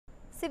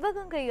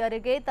சிவகங்கை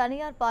அருகே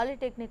தனியார்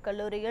பாலிடெக்னிக்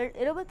கல்லூரியில்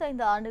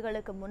 25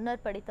 ஆண்டுகளுக்கு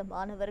முன்னர் படித்த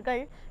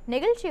மாணவர்கள்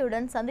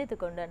நெகிழ்ச்சியுடன்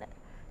சந்தித்துக் கொண்டனர்.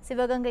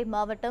 சிவகங்கை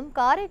மாவட்டம்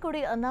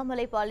காரைக்குடி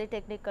அண்ணாமலை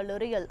பாலிடெக்னிக்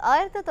கல்லூரியில்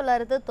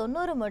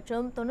 1990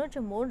 மற்றும்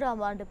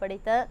 93ஆம் ஆண்டு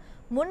படித்த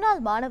முன்னாள்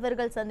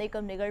மாணவர்கள்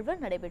சந்திக்கும் நிகழ்வு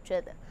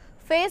நடைபெற்றது.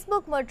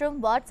 Facebook மற்றும்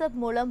வாட்ஸ்அப்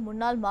மூலம்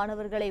முன்னாள்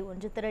மாணவர்களை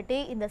ஒன்று திரட்டி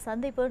இந்த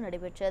சந்திப்பு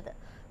நடைபெற்றது.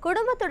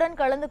 குடும்பத்துடன்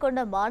கலந்து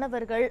கொண்ட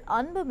மாணவர்கள்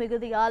அன்பு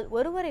மிகுதியால்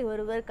ஒருவரை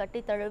ஒருவர்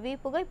கட்டித் தழுவி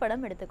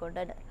புகைப்படம் எடுத்துக்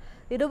கொண்டனர்.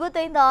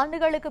 25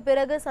 ஆண்டுகளுக்கு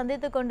பிறகு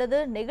சந்தித்துக் கொண்டது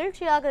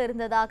நெகிழ்ச்சியாக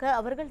இருந்ததாக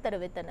அவர்கள்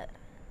தெரிவித்தனர்.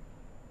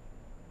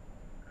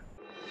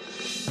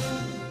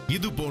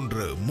 இது போன்ற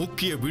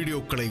முக்கிய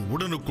வீடியோக்களை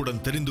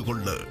உடனுக்குடன் தெரிந்து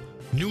கொள்ள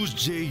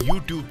NewsJ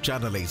யூடியூப்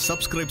சேனலை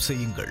சப்ஸ்கிரைப்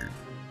செய்யுங்கள்.